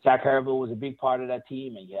Harville was a big part of that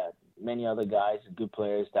team, and you had many other guys, good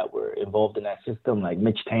players that were involved in that system. Like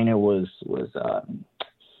Mitch Tainer was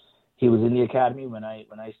he was in the academy when I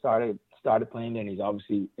started playing there, and he's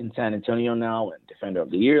obviously in San Antonio now and Defender of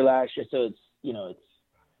the Year last year. So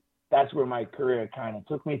that's where my career kind of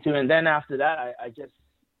took me to. And then after that, I just,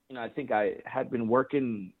 I think I had been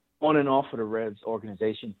working on and off for the Revs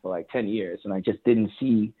organization for like 10 years, and I just didn't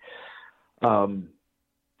see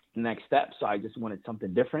next step. So I just wanted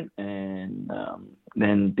something different. And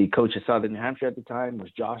then the coach of Southern New Hampshire at the time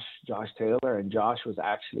was Josh Taylor. And Josh was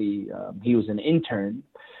actually, he was an intern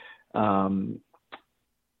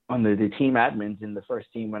under the team admins in the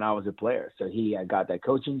first team when I was a player. So he had got that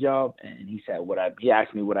coaching job, and he said, he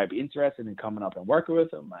asked me, would I be interested in coming up and working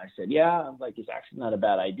with him? I said, yeah. I'm like, it's actually not a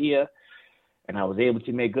bad idea. And I was able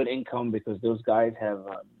to make good income, because those guys have,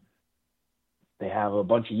 they have a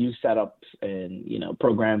bunch of youth setups and,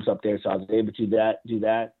 programs up there. So I was able to do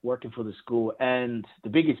that, working for the school. And the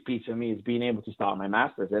biggest piece for me is being able to start my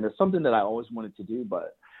master's. And it's something that I always wanted to do,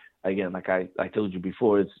 but again, like I told you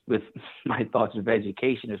before, it's with my thoughts of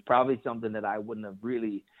education, it's probably something that I wouldn't have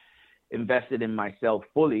really invested in myself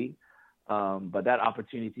fully. But that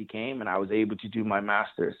opportunity came, and I was able to do my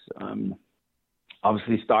master's.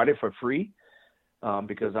 Obviously started for free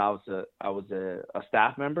because I was a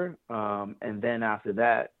staff member. And then after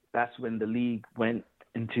that, that's when the league went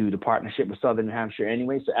into the partnership with Southern New Hampshire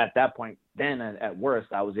anyway. So at that point, then at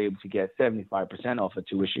worst, I was able to get 75% off of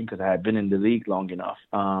tuition, because I had been in the league long enough.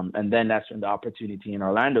 And then that's when the opportunity in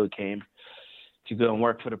Orlando came to go and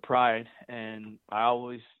work for the Pride. And I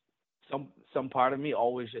always, some part of me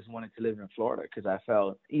always just wanted to live in Florida, because I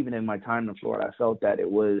felt, even in my time in Florida, I felt that it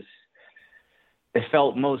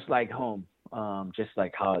felt most like home. Just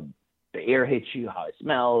like how the air hits you, how it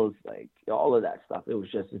smells, like all of that stuff.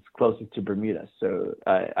 It's closest to Bermuda. So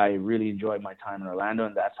I really enjoyed my time in Orlando,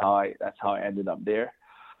 and that's how I ended up there.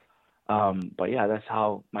 But yeah, that's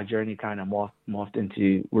how my journey kind of morphed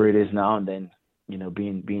into where it is now. And then,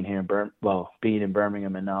 being here being in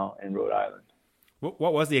Birmingham and now in Rhode Island.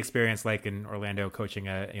 What was the experience like in Orlando coaching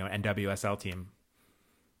a NWSL team?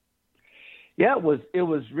 Yeah, it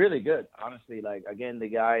was really good. Honestly, like, again, the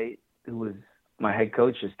guy who was my head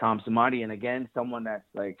coach is Tom Samadi, and again, someone that's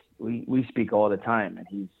like we speak all the time,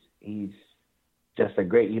 and he's just a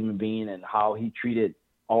great human being, and how he treated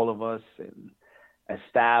all of us and as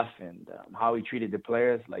staff, and how he treated the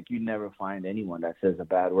players. Like, you never find anyone that says a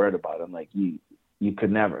bad word about him. Like, you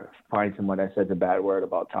could never find someone that says a bad word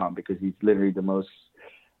about Tom, because he's literally the most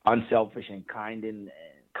unselfish and kind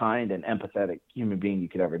kind and empathetic human being you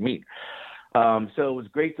could ever meet. So it was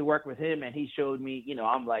great to work with him, and he showed me,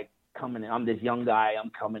 I'm like coming in. I'm this young guy.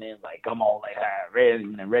 I'm coming in like I'm all like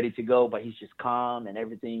ready to go, but he's just calm and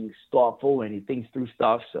everything's thoughtful and he thinks through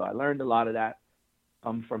stuff. So I learned a lot of that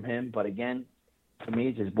from him. But again, for me,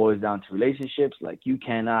 it just boils down to relationships. Like, you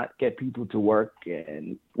cannot get people to work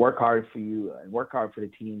and work hard for you and work hard for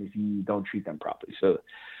the team if you don't treat them properly. So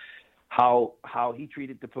how he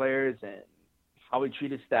treated the players and how he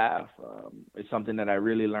treated staff is something that I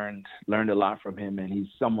really learned a lot from him. And he's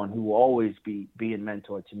someone who will always be a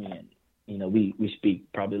mentor to me. And, we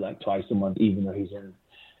speak probably like twice a month, even though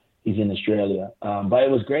he's in Australia. But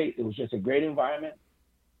it was great. It was just a great environment.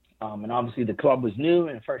 And obviously the club was new,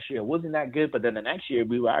 and the first year it wasn't that good, but then the next year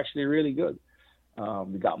we were actually really good.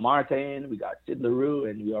 We got Marta in, we got Sid LaRue,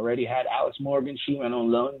 and we already had Alex Morgan. She went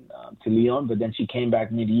on loan to Lyon, but then she came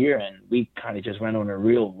back mid-year, and we kind of just went on a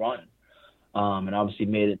real run. And obviously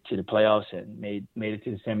made it to the playoffs and made it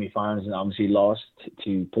to the semifinals, and obviously lost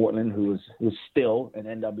to Portland, who was still an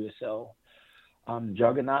NWSL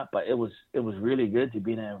juggernaut. But it was really good to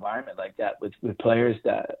be in an environment like that with players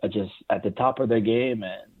that are just at the top of their game,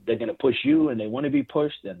 and they're going to push you, and they want to be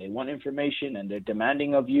pushed, and they want information, and they're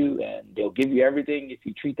demanding of you, and they'll give you everything if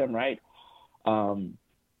you treat them right.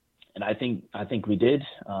 And I think we did.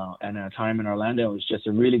 And our time in Orlando was just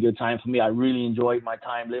a really good time for me. I really enjoyed my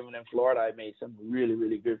time living in Florida. I made some really,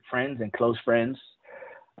 really good friends and close friends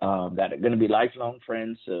that are going to be lifelong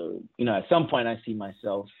friends. So, at some point I see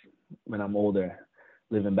myself when I'm older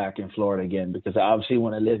living back in Florida again, because I obviously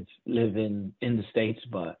want to live in the States,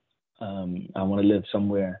 but I want to live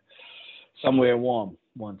somewhere warm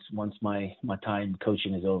once my time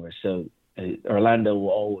coaching is over. So Orlando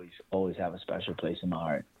will always have a special place in my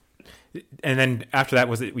heart. And then after that,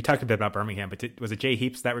 we talked a bit about Birmingham, but was it Jay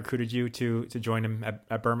Heaps that recruited you to join him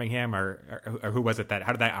at Birmingham, or who was it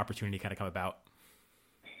how did that opportunity kind of come about?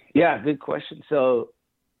 Yeah, good question. So,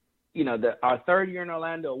 our third year in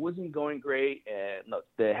Orlando wasn't going great, and look,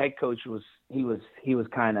 the head coach was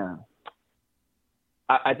kind of,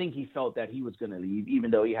 I think he felt that he was going to leave,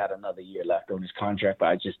 even though he had another year left on his contract. But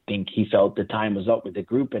I just think he felt the time was up with the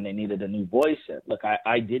group and they needed a new voice. And look,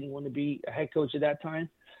 I didn't want to be a head coach at that time.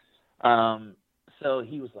 So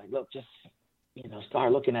he was like, look, just,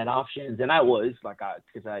 start looking at options. And I was like,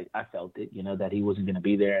 because I felt it, that he wasn't going to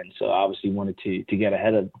be there. And so I obviously wanted to get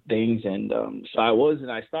ahead of things. And so I was,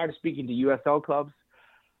 and I started speaking to USL clubs.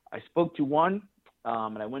 I spoke to one,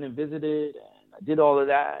 and I went and visited, and I did all of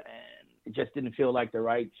that. And it just didn't feel like the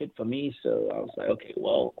right fit for me. So I was like, okay,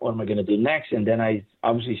 well, what am I going to do next? And then I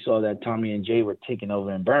obviously saw that Tommy and Jay were taking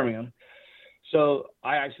over in Birmingham. So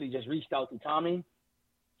I actually just reached out to Tommy.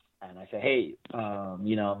 And I said, hey,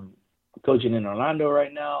 I'm coaching in Orlando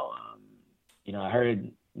right now. I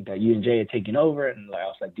heard that you and Jay are taking over. And I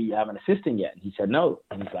was like, do you have an assistant yet? And he said, no.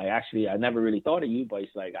 And he's like, actually, I never really thought of you. But he's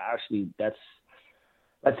like, actually,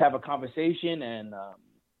 let's have a conversation. And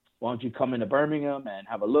why don't you come into Birmingham and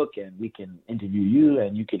have a look, and we can interview you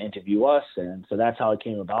and you can interview us. And so that's how it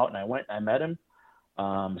came about. And I went and I met him,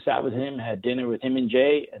 sat with him, had dinner with him and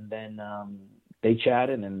Jay. And then they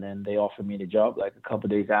chatted, and then they offered me the job like a couple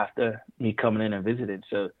of days after me coming in and visiting.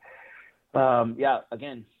 So,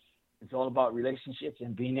 again, it's all about relationships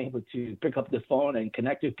and being able to pick up the phone and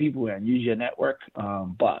connect with people and use your network.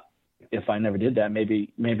 But if I never did that,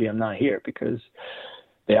 maybe I'm not here, because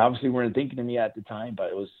they obviously weren't thinking of me at the time, but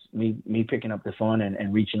it was me picking up the phone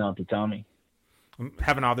and reaching out to Tommy.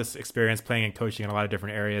 Having all this experience playing and coaching in a lot of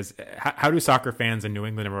different areas, how do soccer fans in New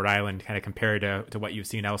England and Rhode Island kind of compare to what you've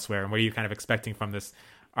seen elsewhere? And what are you kind of expecting from this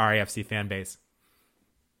RIFC fan base?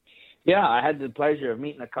 Yeah, I had the pleasure of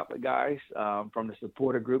meeting a couple of guys from the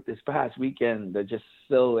supporter group this past weekend. They're just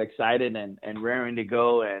so excited and raring to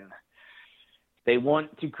go, and they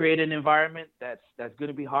want to create an environment that's going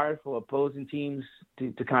to be hard for opposing teams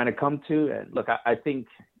to kind of come to. And look, I think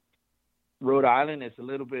Rhode Island is a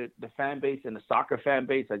little bit the fan base and the soccer fan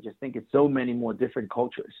base. I just think it's so many more different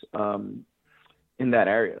cultures in that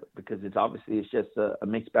area, because it's just a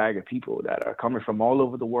mixed bag of people that are coming from all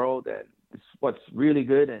over the world. And it's what's really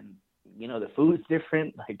good. And, the food's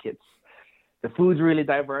different. The food's really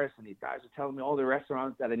diverse. And these guys are telling me all the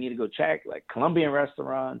restaurants that I need to go check, like Colombian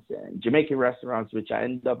restaurants and Jamaican restaurants, which I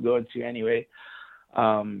ended up going to anyway.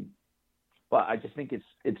 But I just think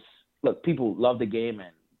look, people love the game,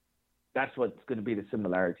 and that's what's going to be the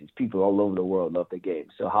similarities. People all over the world love the game.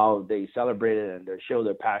 So how they celebrate it and they show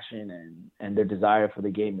their passion and their desire for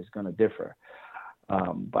the game is going to differ.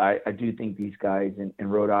 But I do think these guys in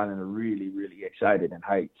Rhode Island are really, really excited and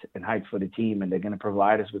hyped for the team. And they're going to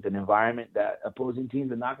provide us with an environment that opposing teams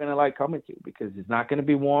are not going to like coming to, because it's not going to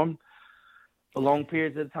be warm. for long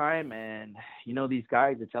periods of time. And, these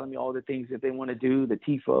guys are telling me all the things that they want to do, the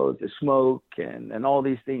tifos, the smoke, and all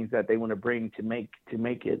these things that they want to bring to make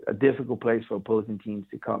it a difficult place for opposing teams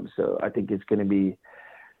to come. So I think it's going to be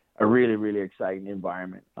a really, really exciting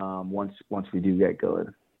environment once we do get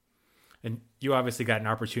going. And you obviously got an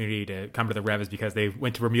opportunity to come to the Revs because they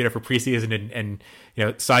went to Bermuda for preseason and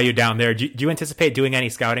saw you down there. Do you anticipate doing any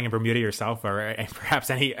scouting in Bermuda yourself, or perhaps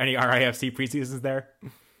any RIFC preseasons there?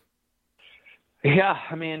 Yeah,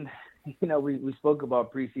 I mean, we spoke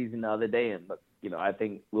about preseason the other day, and I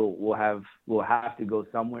think we'll have to go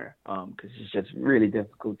somewhere because it's just really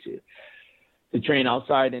difficult to train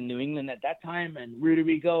outside in New England at that time. And where do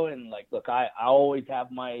we go? And I always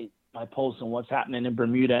have my pulse on what's happening in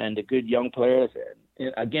Bermuda and the good young players.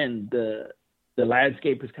 And again, the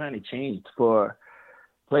landscape has kind of changed for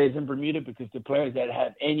players in Bermuda because the players that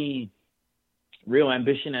have any real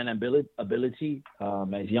ambition and ability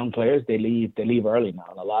as young players, they leave early now.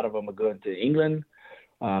 And a lot of them are going to England,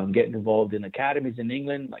 getting involved in academies in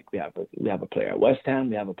England. Like we have a player at West Ham,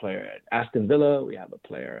 we have a player at Aston Villa, we have a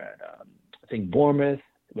player at I think Bournemouth,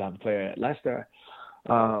 we have a player at Leicester.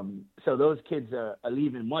 So those kids are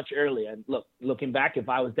leaving much earlier. And looking back, if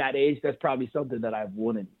I was that age, that's probably something that I've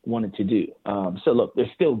wanted to do. So there's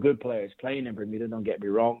still good players playing in Bermuda. Don't get me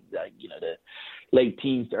wrong. The late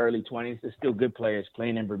teens to early 20s, there's still good players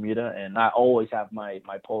playing in Bermuda. And I always have my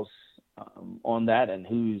pulse on that and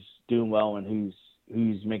who's doing well and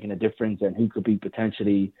who's making a difference and who could be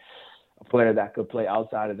potentially a player that could play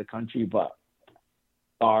outside of the country. But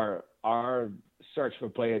our search for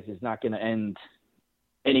players is not going to end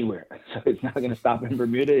anywhere. So it's not going to stop in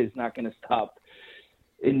Bermuda. It's not going to stop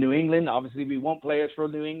in New England. Obviously, we want players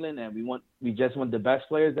from New England, and we just want the best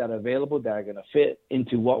players that are available that are going to fit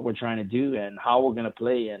into what we're trying to do and how we're going to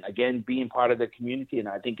play. And again, being part of the community. And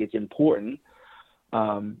I think it's important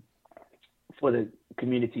for the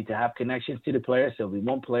community to have connections to the players. So we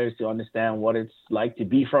want players to understand what it's like to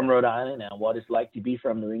be from Rhode Island and what it's like to be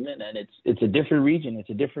from New England. And it's a different region.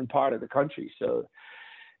 It's a different part of the country. So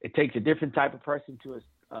it takes a different type of person to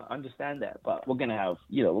understand that. But we're gonna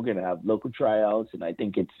have local tryouts, and I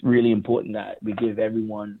think it's really important that we give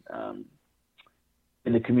everyone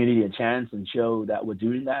in the community a chance and show that we're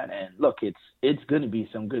doing that. And look, it's going to be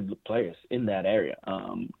some good players in that area.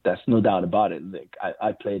 That's no doubt about it. Like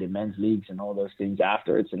I played in men's leagues and all those things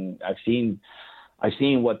afterwards, and I've seen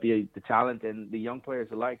what the talent and the young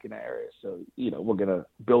players are like in that area. So we're gonna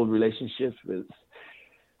build relationships with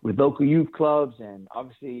local youth clubs, and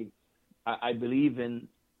obviously I believe in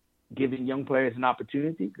giving young players an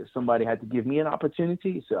opportunity because somebody had to give me an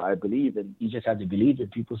opportunity. So I believe, and you just have to believe in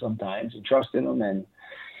people sometimes and trust in them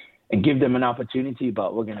and give them an opportunity.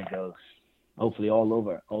 But we're going to go hopefully all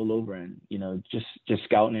over and, just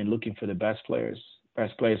scouting and looking for the best players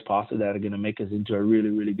possible that are going to make us into a really,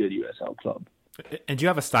 really good USL club. And do you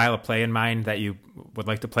have a style of play in mind that you would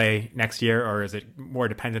like to play next year, or is it more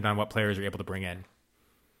dependent on what players you're able to bring in?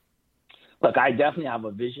 Look, I definitely have a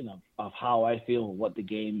vision of how I feel what the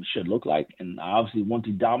game should look like. And I obviously want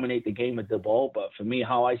to dominate the game with the ball. But for me,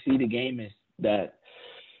 how I see the game is that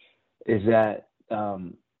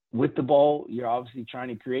with the ball, you're obviously trying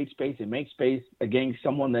to create space and make space against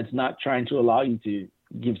someone that's not trying to allow you to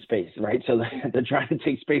give space, right? So they're trying to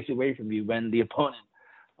take space away from you when the opponent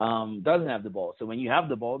doesn't have the ball. So when you have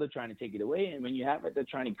the ball, they're trying to take it away. And when you have it, they're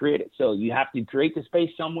trying to create it. So you have to create the space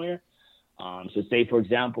somewhere. So say, for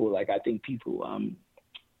example, like I think people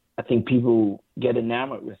get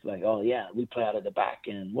enamored with like, oh yeah, we play out of the back,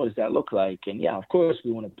 and what does that look like? And yeah, of course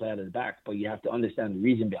we want to play out of the back, but you have to understand the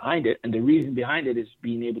reason behind it, and the reason behind it is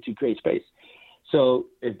being able to create space. So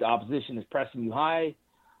if the opposition is pressing you high,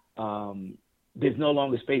 there's no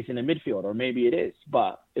longer space in the midfield, or maybe it is.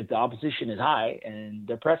 But if the opposition is high and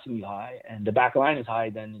they're pressing you high and the back line is high,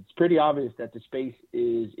 then it's pretty obvious that the space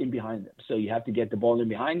is in behind them. So you have to get the ball in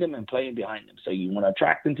behind them and play in behind them. So you want to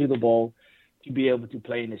attract them to the ball to be able to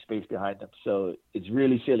play in the space behind them. So it's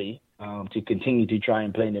really silly to continue to try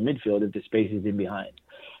and play in the midfield if the space is in behind.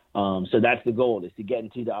 So that's the goal, is to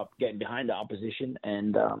get behind the opposition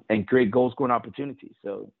and create goal-scoring opportunities.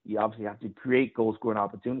 So you obviously have to create goal-scoring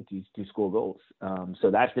opportunities to score goals.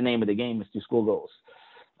 So that's the name of the game, is to score goals.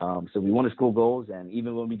 So we want to score goals, and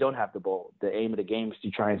even when we don't have the ball, the aim of the game is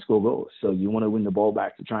to try and score goals. So you want to win the ball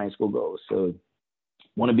back to try and score goals. So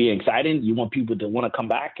want to be exciting. You want people to want to come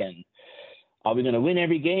back, and are we going to win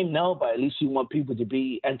every game? No, but at least you want people to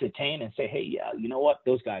be entertained and say, hey, yeah, you know what?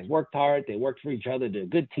 Those guys worked hard. They worked for each other. They're a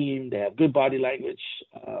good team. They have good body language.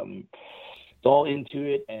 It's all into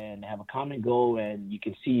it and have a common goal. And you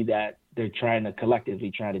can see that they're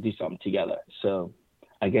collectively trying to do something together. So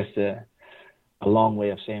I guess the a long way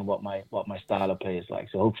of saying what my style of play is like.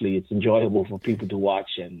 So hopefully it's enjoyable for people to watch,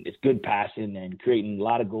 and it's good passing and creating a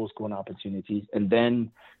lot of goal scoring opportunities, and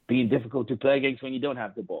then being difficult to play against when you don't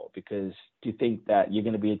have the ball, because to think that you're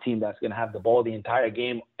going to be a team that's going to have the ball the entire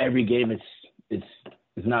game, every game, it's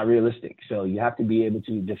not realistic. So you have to be able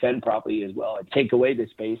to defend properly as well and take away the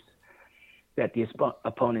space that the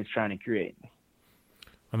opponent's trying to create.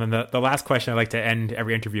 And then the last question I like to end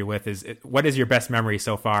every interview with is, what is your best memory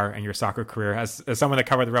so far in your soccer career? As someone that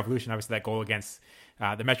covered the Revolution, obviously that goal against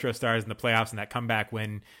the Metro Stars in the playoffs and that comeback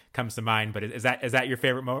win comes to mind. But is that your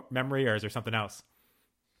favorite memory, or is there something else?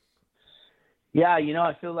 Yeah,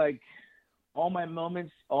 I feel like all my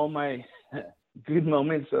moments, all my good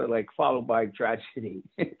moments are like followed by tragedy.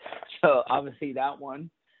 So obviously that one,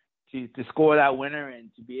 to score that winner and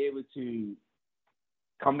to be able to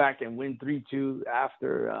come back and win 3-2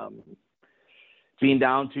 after being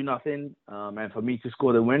down 2-0. And for me to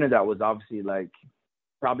score the winner, that was obviously like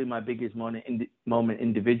probably my biggest moment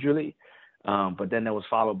individually. But then that was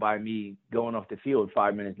followed by me going off the field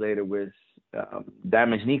 5 minutes later with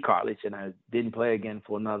damaged knee cartilage, and I didn't play again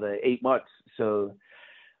for another 8 months. So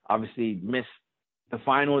obviously missed the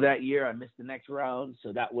final that year. I missed the next round.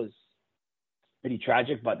 So that was pretty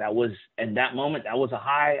tragic, but that was a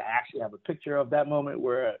high. I actually have a picture of that moment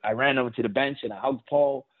where I ran over to the bench and I hugged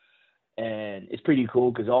Paul, and it's pretty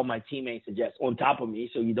cool because all my teammates are just on top of me,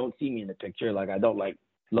 so you don't see me in the picture. Like, I don't like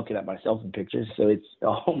looking at myself in pictures, so it's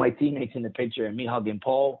all my teammates in the picture and me hugging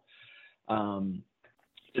Paul.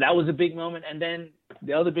 So that was a big moment. And then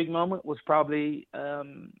the other big moment was probably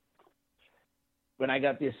when I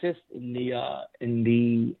got the assist in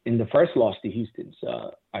the first loss to Houston.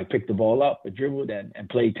 So I picked the ball up, I dribbled and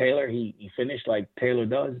played Taylor. He finished like Taylor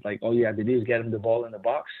does. Like, all you had to do is get him the ball in the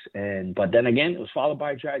box. But then again, it was followed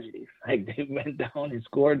by a tragedy. Like, they went down and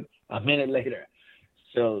scored a minute later.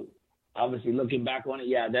 So obviously looking back on it,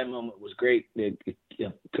 yeah, that moment was great.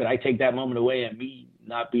 Could I take that moment away and me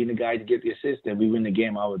not being the guy to get the assist and we win the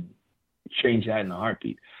game, I would change that in a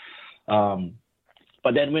heartbeat.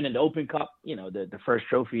 But then winning the Open Cup, the first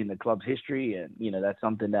trophy in the club's history, and, that's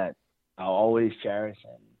something that I'll always cherish,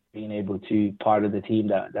 and being able to part of the team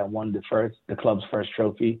that won the club's first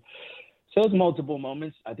trophy. So it's multiple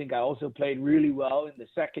moments. I think I also played really well in the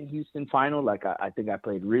second Houston final. Like, I think I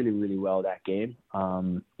played really, really well that game.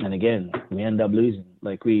 And again, we ended up losing.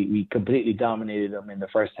 Like, we completely dominated them in the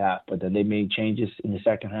first half, but then they made changes in the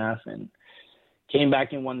second half and came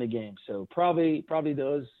back and won the game. So probably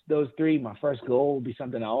those three. My first goal will be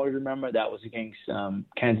something I always remember. That was against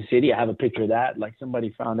Kansas City. I have a picture of that. Like,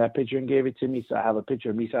 somebody found that picture and gave it to me. So I have a picture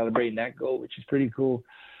of me celebrating that goal, which is pretty cool.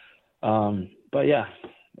 But yeah,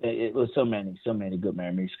 it was so many good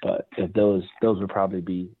memories. But those would probably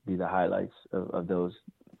be the highlights of those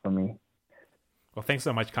for me. Well, thanks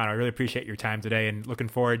so much, Khano. I really appreciate your time today, and looking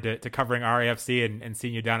forward to covering RAFC and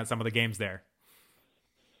seeing you down at some of the games there.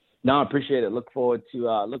 No, I appreciate it. Look forward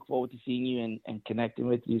to seeing you and connecting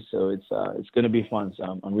with you. So it's going to be fun.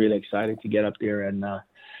 So I'm really excited to get up there and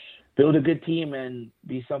build a good team and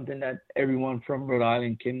be something that everyone from Rhode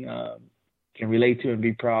Island can relate to and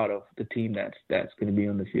be proud of, the team that's going to be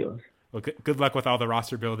on the field. Well, good luck with all the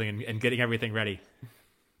roster building and getting everything ready.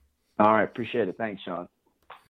 All right, appreciate it. Thanks, Sean.